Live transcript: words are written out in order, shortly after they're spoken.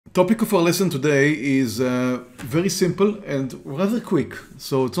Topic of our lesson today is very simple and rather quick.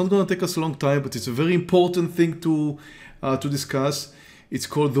 So it's not going to take us a long time, but it's a very important thing to discuss. It's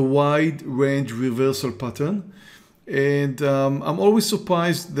called the wide range reversal pattern. And I'm always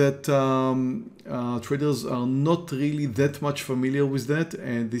surprised that traders are not really that much familiar with that.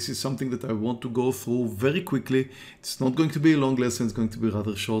 And this is something that I want to go through very quickly. It's not going to be a long lesson. It's going to be a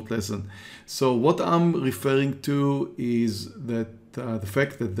rather short lesson. So what I'm referring to is that the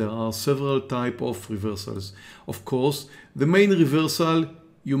fact that there are several types of reversals. Of course, the main reversal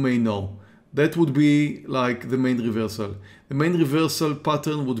you may know. That would be like the main reversal. The main reversal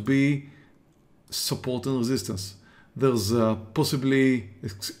pattern would be support and resistance. There's possibly,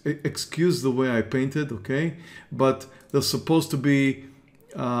 excuse the way I painted, okay? But there's supposed to be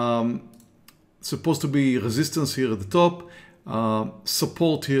resistance here at the top,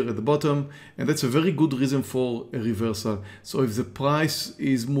 support here at the bottom, and that's a very good reason for a reversal. So if the price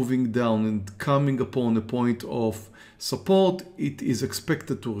is moving down and coming upon a point of support, it is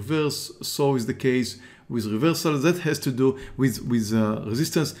expected to reverse. So is the case with reversals. That has to do with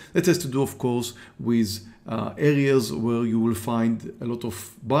resistance. That has to do, of course, with areas where you will find a lot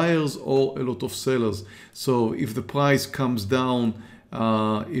of buyers or a lot of sellers. So if the price comes down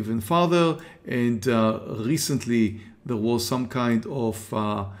even further, and recently there was some kind of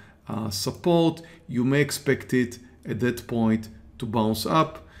support, you may expect it at that point to bounce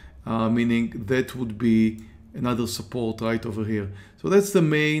up, meaning that would be another support right over here. So that's the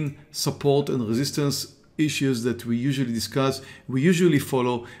main support and resistance issues that we usually discuss, we usually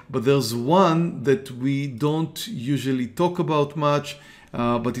follow, but there's one that we don't usually talk about much,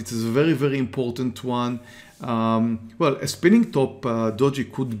 but it is a very, very important one. Well, a spinning top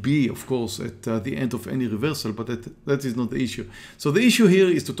doji could be, of course, at the end of any reversal, but that is not the issue. So the issue here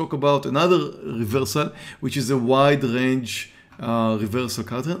is to talk about another reversal, which is a wide range reversal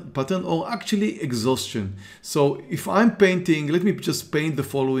pattern, or actually exhaustion. So if I'm painting, let me just paint the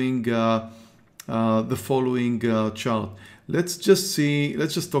following chart. Let's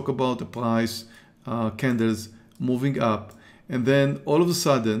just talk about the price candles moving up, and then all of a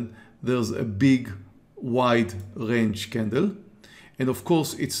sudden there's a big wide range candle. And of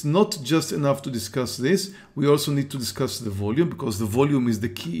course, it's not just enough to discuss this. We also need to discuss the volume, because the volume is the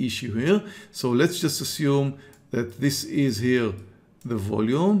key issue here. So let's just assume that this is here the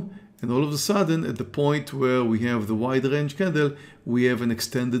volume, and all of a sudden at the point where we have the wide range candle, we have an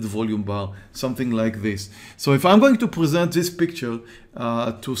extended volume bar, something like this. So if I'm going to present this picture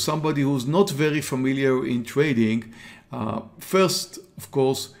to somebody who's not very familiar in trading, first, of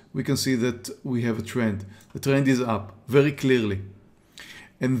course, we can see that we have a trend. The trend is up very clearly.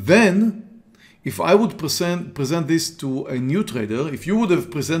 And then if I would present this to a new trader, if you would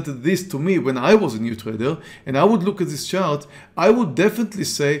have presented this to me when I was a new trader, and I would look at this chart, I would definitely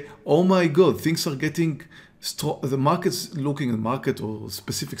say, oh my God, things are getting strong. The market's looking at market or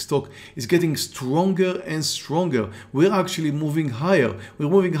specific stock is getting stronger and stronger. We're actually moving higher. We're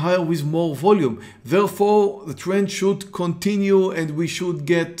moving higher with more volume. Therefore, the trend should continue and we should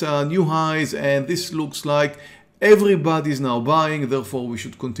get new highs, and this looks like everybody is now buying, therefore we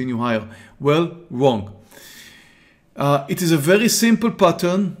should continue higher. Well, wrong. It is a very simple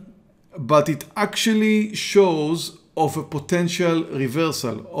pattern, but it actually shows of a potential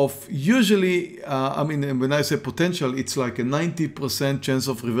reversal of usually, I mean, when I say potential, it's like a 90% chance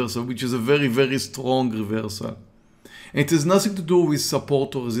of reversal, which is a very, very strong reversal. And it has nothing to do with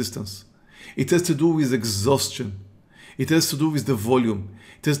support or resistance. It has to do with exhaustion. It has to do with the volume.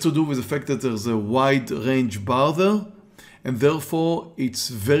 It has to do with the fact that there's a wide range bar there, and therefore it's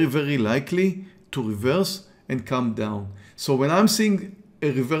very, very likely to reverse and come down. So when I'm seeing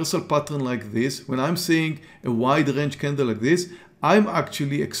a reversal pattern like this, when I'm seeing a wide range candle like this, I'm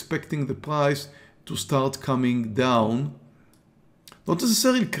actually expecting the price to start coming down. Not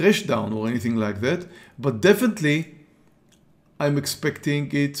necessarily crash down or anything like that, but definitely I'm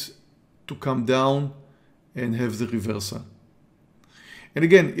expecting it to come down and have the reversal. And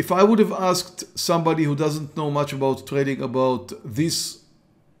again, if I would have asked somebody who doesn't know much about trading about this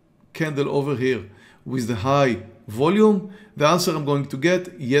candle over here with the high volume, the answer I'm going to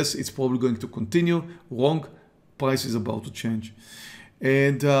get, yes, it's probably going to continue. Wrong, price is about to change.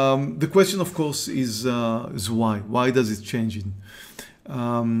 And the question, of course, is why? Why does it change?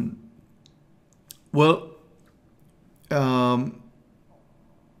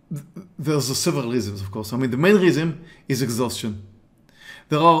 There's several reasons, of course. I mean, the main reason is exhaustion.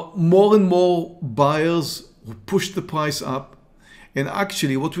 There are more and more buyers who push the price up, and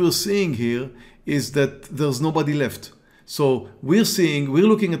actually what we're seeing here is that there's nobody left. So we're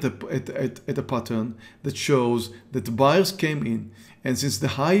looking at a pattern that shows that the buyers came in, and since the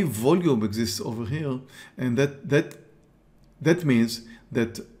high volume exists over here, and that means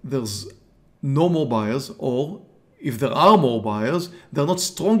that there's no more buyers, or if there are more buyers, they're not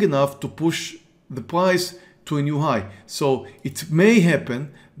strong enough to push the price to a new high. So it may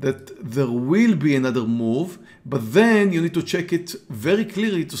happen that there will be another move, but then you need to check it very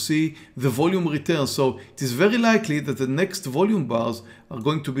clearly to see the volume return. So it is very likely that the next volume bars are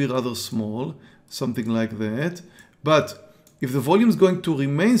going to be rather small, something like that. But if the volume is going to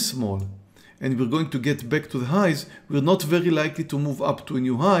remain small and we're going to get back to the highs, we're not very likely to move up to a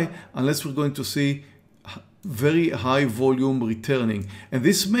new high unless we're going to see very high volume returning. And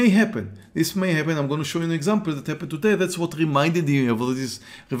this may happen. This may happen. I'm going to show you an example that happened today. That's what reminded me of this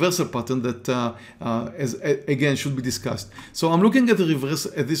reversal pattern that again should be discussed. So I'm looking at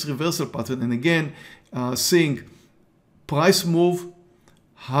this reversal pattern, and again seeing price move,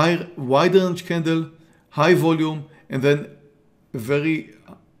 wide range candle, high volume, and then a very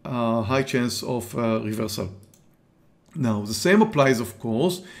high chance of reversal. Now, the same applies, of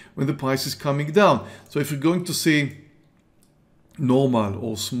course, when the price is coming down. So if you're going to see normal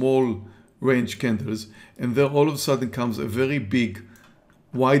or small range candles, and there all of a sudden comes a very big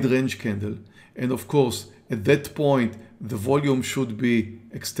wide range candle, and of course, at that point, the volume should be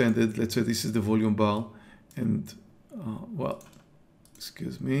extended. Let's say this is the volume bar, and well,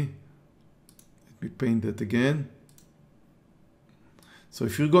 excuse me, let me paint that again. So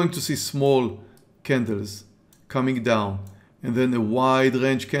if you're going to see small candles coming down and then a wide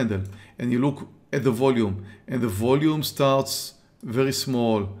range candle, and you look at the volume, and the volume starts very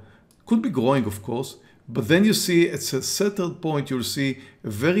small, could be growing of course, but then you see at a certain point you'll see a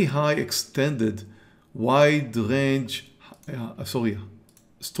very high extended wide range,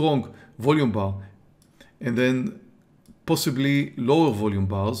 strong volume bar, and then possibly lower volume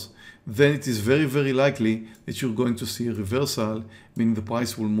bars, then it is very, very likely that you're going to see a reversal, meaning the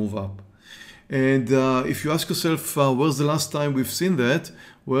price will move up. And if you ask yourself, where's the last time we've seen that?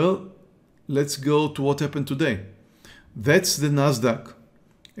 Well, let's go to what happened today. That's the Nasdaq.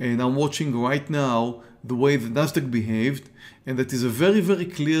 And I'm watching right now the way the Nasdaq behaved. And that is a very, very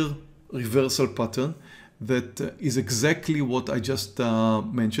clear reversal pattern that is exactly what I just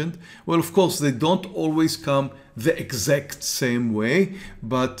mentioned. Well, of course, they don't always come the exact same way,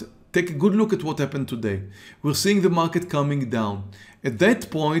 but take a good look at what happened today. We're seeing the market coming down. At that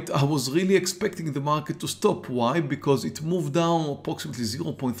point, I was really expecting the market to stop. Why? Because it moved down approximately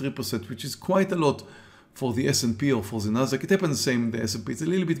 0.3%, which is quite a lot for the S&P or for the Nasdaq. It happened the same in the S&P. It's a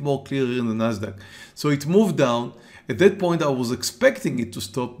little bit more clear in the Nasdaq. So it moved down. At that point, I was expecting it to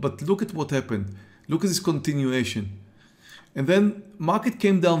stop, but look at what happened. Look at this continuation. And then market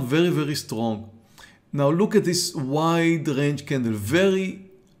came down very, very strong. Now look at this wide range candle, very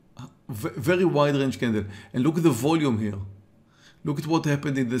wide range candle. And look at the volume here. Look at what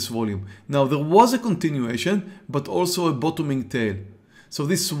happened in this volume. Now there was a continuation, but also a bottoming tail. So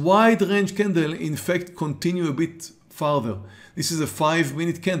this wide range candle, in fact, continue a bit farther. This is a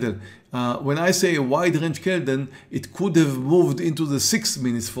 5-minute candle. When I say a wide range candle, then it could have moved into the 6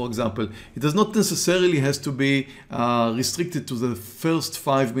 minutes, for example. It does not necessarily has to be restricted to the first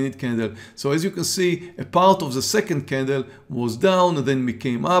 5-minute candle. So as you can see, a part of the second candle was down and then we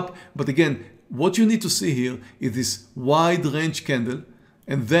came up. But again, what you need to see here is this wide range candle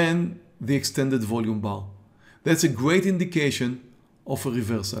and then the extended volume bar. That's a great indication of a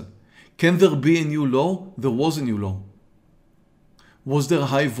reversal. Can there be a new low? There was a new low. Was there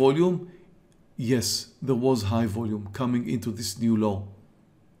high volume? Yes, there was high volume coming into this new low.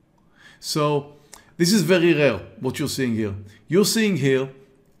 So this is very rare what you're seeing here. You're seeing here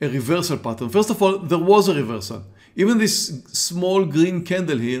a reversal pattern. First of all, there was a reversal. Even this small green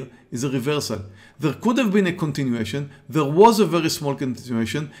candle here is a reversal. There could have been a continuation. There was a very small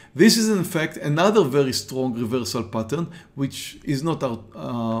continuation. This is in fact another very strong reversal pattern, which is not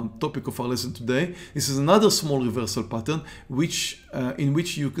our topic of our lesson today. This is another small reversal pattern in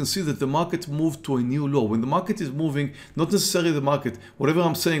which you can see that the market moved to a new low. When the market is moving, not necessarily the market, whatever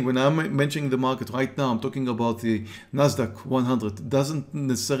I'm saying, when I'm mentioning the market right now, I'm talking about the Nasdaq 100. It doesn't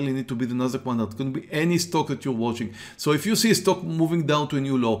necessarily need to be the Nasdaq 100. It can be any stock that you're watching. So if you see a stock moving down to a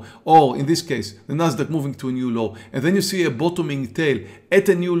new low, or in this case, the Nasdaq moving to a new low, and then you see a bottoming tail at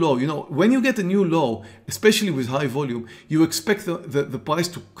a new low. You know, when you get a new low, especially with high volume, you expect the price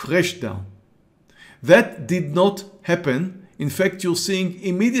to crash down. That did not happen. In fact, you're seeing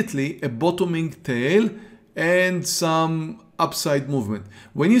immediately a bottoming tail and some upside movement.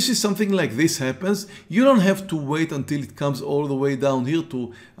 When you see something like this happens, you don't have to wait until it comes all the way down here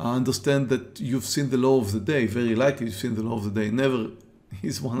to understand that you've seen the low of the day. Very likely you've seen the low of the day. Never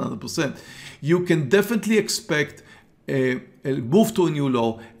is 100%. You can definitely expect a move to a new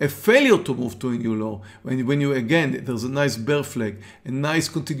low, a failure to move to a new low. When you, again, there's a nice bear flag, a nice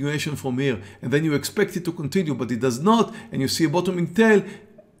continuation from here, and then you expect it to continue, but it does not, and you see a bottoming tail,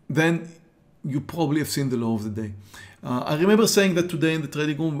 then you probably have seen the low of the day. I remember saying that today in the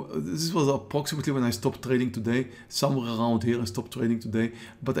trading room. This was approximately when I stopped trading today, somewhere around here I stopped trading today.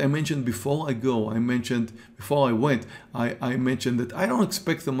 But I mentioned before I went, I mentioned that I don't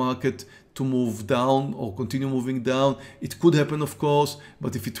expect the market to move down or continue moving down. It could happen, of course,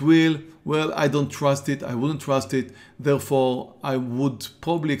 but if it will, well, I don't trust it. I wouldn't trust it. Therefore, I would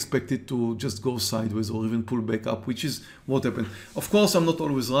probably expect it to just go sideways or even pull back up, which is what happened. Of course, I'm not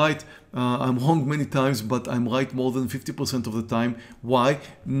always right. I'm wrong many times, but I'm right more than 50% of the time. Why?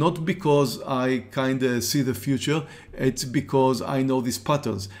 Not because I kind of see the future. It's because I know these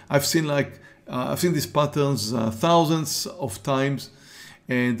patterns. I've seen these patterns thousands of times.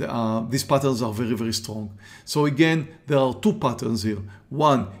 And these patterns are very, very strong. So again, there are two patterns here.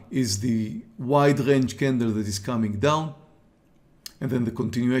 One is the wide range candle that is coming down, and then the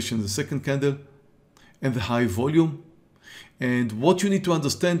continuation, the second candle, and the high volume. And what you need to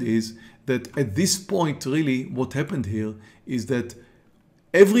understand is that at this point, really, what happened here is that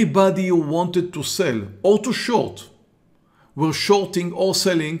everybody who wanted to sell or to short were shorting or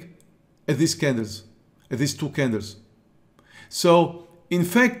selling at these candles, at these two candles. So in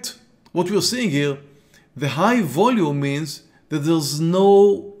fact, what we're seeing here, the high volume means that there's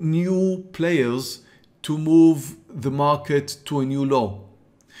no new players to move the market to a new low.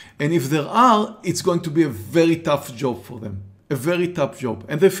 And if there are, it's going to be a very tough job for them, a very tough job.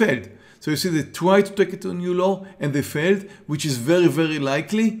 And they failed. So you see, they tried to take it to a new low and they failed, which is very, very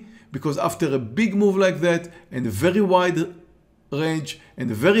likely because after a big move like that and a very wide range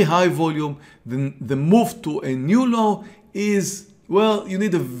and a very high volume, then the move to a new low is, well, you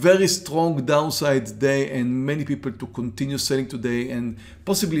need a very strong downside day and many people to continue selling today and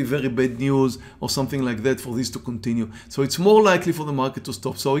possibly very bad news or something like that for this to continue. So it's more likely for the market to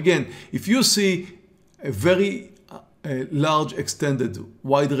stop. So again, if you see a very large extended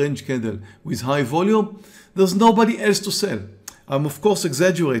wide range candle with high volume, there's nobody else to sell. I'm of course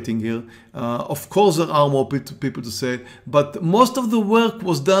exaggerating here. Of course there are more people to sell, but most of the work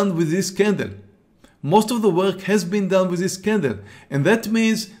was done with this candle. Most of the work has been done with this candle, and that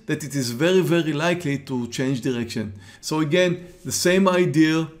means that it is very, very likely to change direction. So again, the same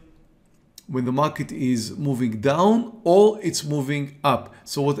idea when the market is moving down or it's moving up.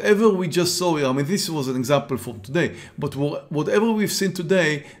 So whatever we just saw here, I mean, this was an example from today, but whatever we've seen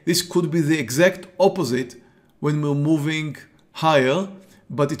today, this could be the exact opposite when we're moving higher,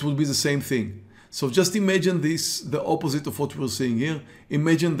 but it will be the same thing. So just imagine this, the opposite of what we're seeing here.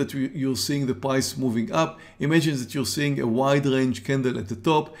 Imagine that you're seeing the price moving up. Imagine that you're seeing a wide range candle at the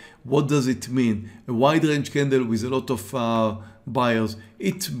top. What does it mean? A wide range candle with a lot of buyers.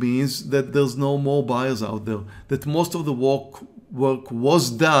 It means that there's no more buyers out there, that most of the work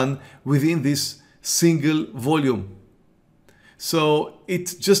was done within this single volume. So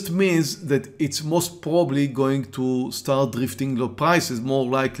it just means that it's most probably going to start drifting low. Price is more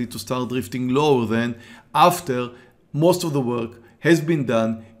likely to start drifting lower than after most of the work has been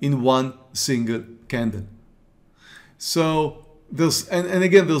done in one single candle. So there's, and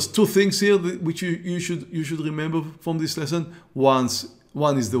again, there's two things here which you should remember from this lesson. One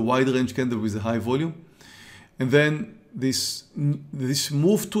is the wide range candle with the high volume, and then this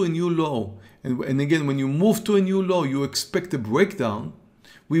move to a new low. And again, when you move to a new low, you expect a breakdown.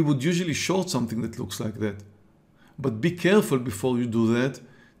 We would usually short something that looks like that. But be careful before you do that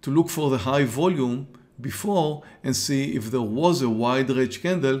to look for the high volume before and see if there was a wide range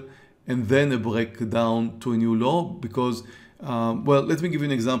candle and then a breakdown to a new low. Because, well, let me give you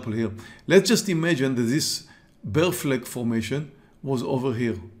an example here. Let's just imagine that this bear flag formation was over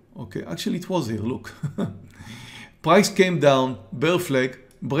here. Okay, actually it was here, look. Price came down, bear flag,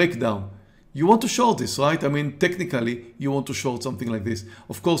 breakdown. You want to short this, right? I mean, technically, you want to short something like this.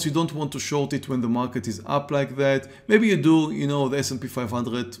 Of course, you don't want to short it when the market is up like that. Maybe you do, you know, the S&P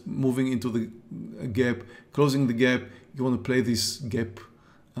 500 moving into the gap, closing the gap. You want to play this gap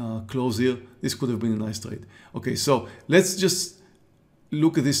close here. This could have been a nice trade. Okay, so let's just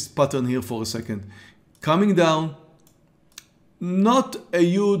look at this pattern here for a second. Coming down, not a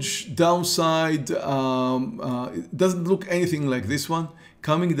huge downside. It doesn't look anything like this one.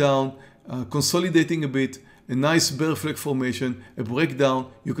 Coming down, consolidating a bit, a nice bear flag formation, a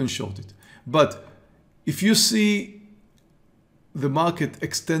breakdown, you can short it. But if you see the market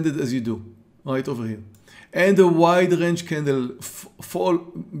extended as you do, right over here, and a wide range candle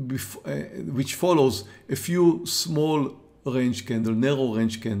which follows a few small range candles, narrow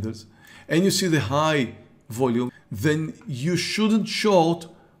range candles, and you see the high volume, then you shouldn't short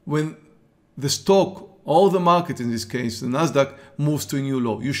when the stock or the market, in this case, the Nasdaq, moves to a new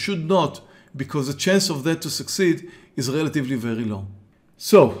low. You should not, because the chance of that to succeed is relatively very low.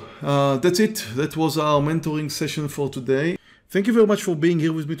 So that's it. That was our mentoring session for today. Thank you very much for being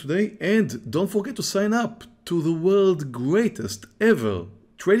here with me today, and don't forget to sign up to the world's greatest ever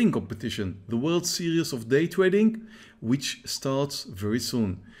trading competition, the World Series of Day Trading, which starts very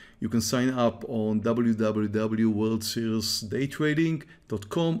soon. You can sign up on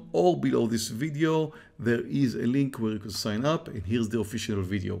www.worldseriesdaytrading.com, or below this video there is a link where you can sign up, and here's the official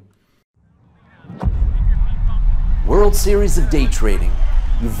video. World Series of Day Trading.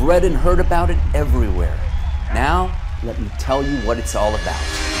 You've read and heard about it everywhere. Now, let me tell you what it's all about.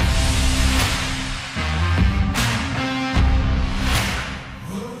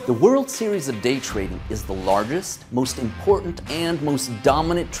 The World Series of Day Trading is the largest, most important, and most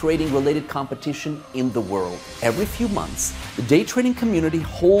dominant trading-related competition in the world. Every few months, the day trading community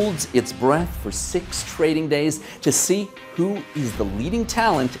holds its breath for 6 trading days to see who is the leading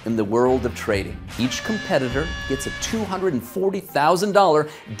talent in the world of trading. Each competitor gets a $240,000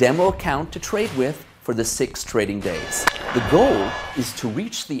 demo account to trade with for the 6 trading days. The goal is to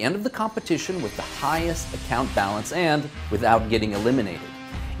reach the end of the competition with the highest account balance and without getting eliminated.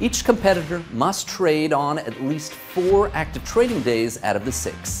 Each competitor must trade on at least 4 active trading days out of the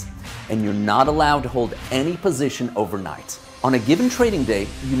 6, and you're not allowed to hold any position overnight. On a given trading day,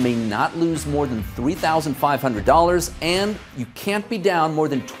 you may not lose more than $3,500, and you can't be down more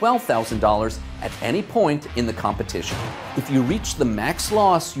than $12,000 at any point in the competition. If you reach the max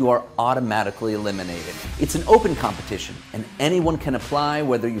loss, you are automatically eliminated. It's an open competition, and anyone can apply,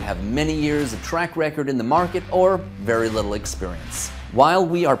 whether you have many years of track record in the market or very little experience. While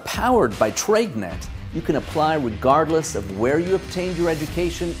we are powered by Tradenet, you can apply regardless of where you obtained your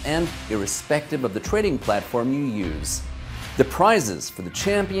education and irrespective of the trading platform you use. The prizes for the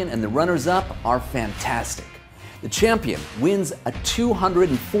champion and the runners-up are fantastic. The champion wins a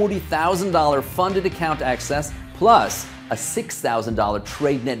 $240,000 funded account access plus a $6,000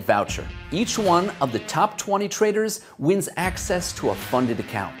 Tradenet voucher. Each one of the top 20 traders wins access to a funded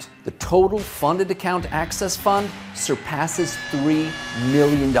account. The total funded account access fund surpasses $3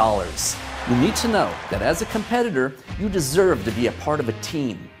 million. You need to know that as a competitor, you deserve to be a part of a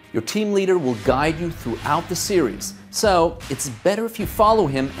team. Your team leader will guide you throughout the series, so it's better if you follow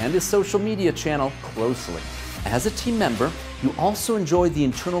him and his social media channel closely. As a team member, you also enjoy the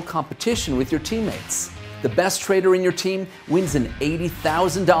internal competition with your teammates. The best trader in your team wins an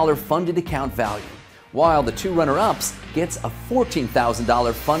 $80,000 funded account value, while the 2 runner-ups gets a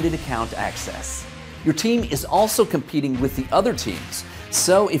 $14,000 funded account access. Your team is also competing with the other teams,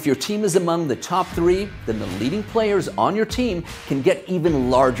 so if your team is among the top 3, then the leading players on your team can get even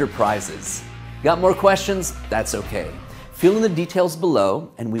larger prizes. Got more questions? That's okay. Fill in the details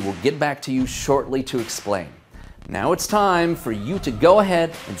below and we will get back to you shortly to explain. Now it's time for you to go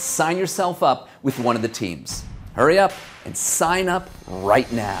ahead and sign yourself up with one of the teams. Hurry up and sign up right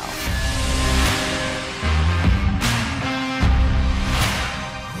now.